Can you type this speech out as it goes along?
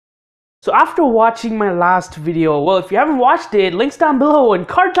So after watching my last video, well, if you haven't watched it, links down below in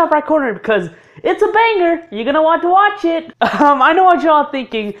card top right corner because it's a banger. You're gonna want to watch it. I know what y'all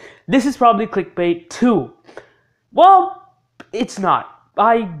thinking. This is probably clickbait too. Well, it's not.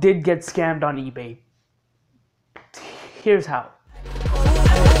 I did get scammed on eBay. Here's how.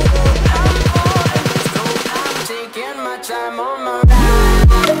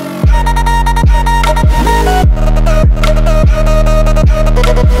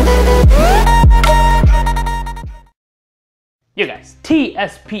 Yo guys,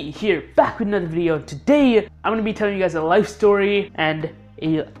 TSP here, back with another video. Today, I'm going to be telling you guys a life story and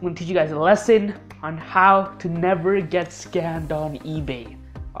I'm going to teach you guys a lesson on how to never get scammed on eBay.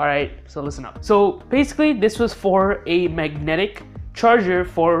 Alright, so listen up. So basically, this was for a magnetic charger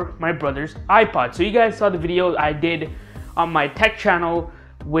for my brother's iPod. So you guys saw the video I did on my tech channel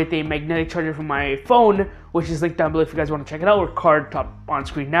with a magnetic charger for my phone, which is linked down below if you guys want to check it out, or card top on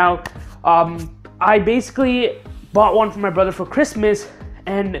screen now. I basically bought one for my brother for Christmas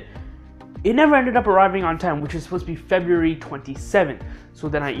and it never ended up arriving on time, which is supposed to be February 27th. So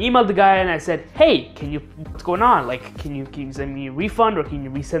then I emailed the guy and I said, hey, what's going on? Like, can you send me a refund or can you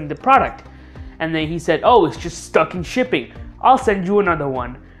resend the product? And then he said, oh, it's just stuck in shipping. I'll send you another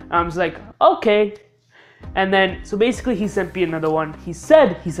one. And I was like, okay. And then, so basically he sent me another one. He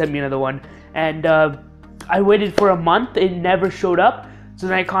said he sent me another one. And I waited for a month. It never showed up. So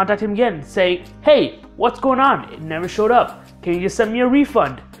then I contacted him again saying, hey, what's going on? It never showed up. Can you just send me a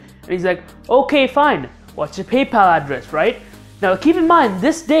refund? And he's like, okay, fine. What's your PayPal address, right? Now keep in mind,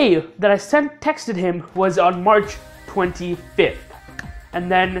 this day that I texted him was on March 25th.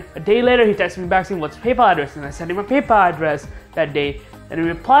 And then a day later, he texted me back saying, what's your PayPal address? And I sent him a PayPal address that day. And he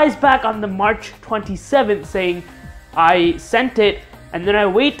replies back on the March 27th saying, I sent it. And then I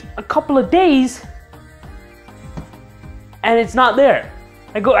wait a couple of days and it's not there.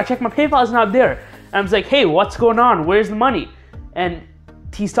 I check my PayPal, it's not there. And I was like, hey, what's going on? Where's the money? And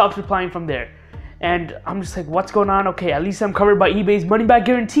he stops replying from there. And I'm just like, what's going on? Okay, at least I'm covered by eBay's money back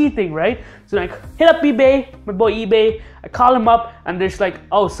guarantee thing, right? So I hit up eBay, my boy eBay. I call him up and they're just like,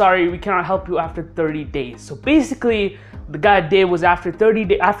 oh, sorry, we cannot help you after 30 days. So basically, the guy did was after 30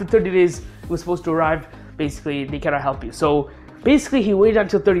 days, it was supposed to arrive. Basically, they cannot help you. So basically, he waited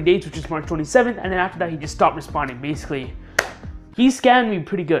until 30 days, which is March 27th. And then after that, he just stopped responding. Basically, he scammed me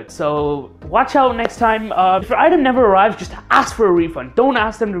pretty good, so watch out next time. If your item never arrives, just ask for a refund. Don't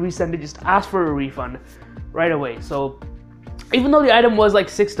ask them to resend it, just ask for a refund right away. So even though the item was like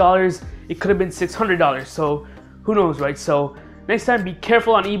 $6, it could have been $600, so who knows, right? So next time, be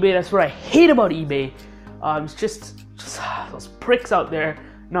careful on eBay. That's what I hate about eBay. It's just those pricks out there.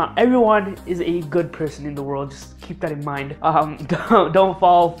 Not everyone is a good person in the world, just keep that in mind. Don't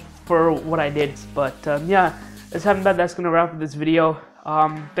fall for what I did, but yeah. That's going to wrap up this video.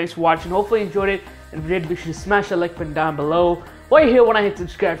 Thanks for watching. Hopefully you enjoyed it. And if you did, be sure to smash that like button down below. While you're here, when I hit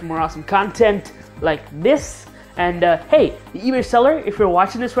subscribe for more awesome content like this. And hey, the eBay seller, if you're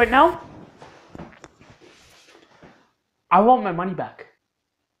watching this right now, I want my money back.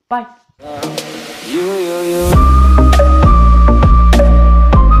 Bye.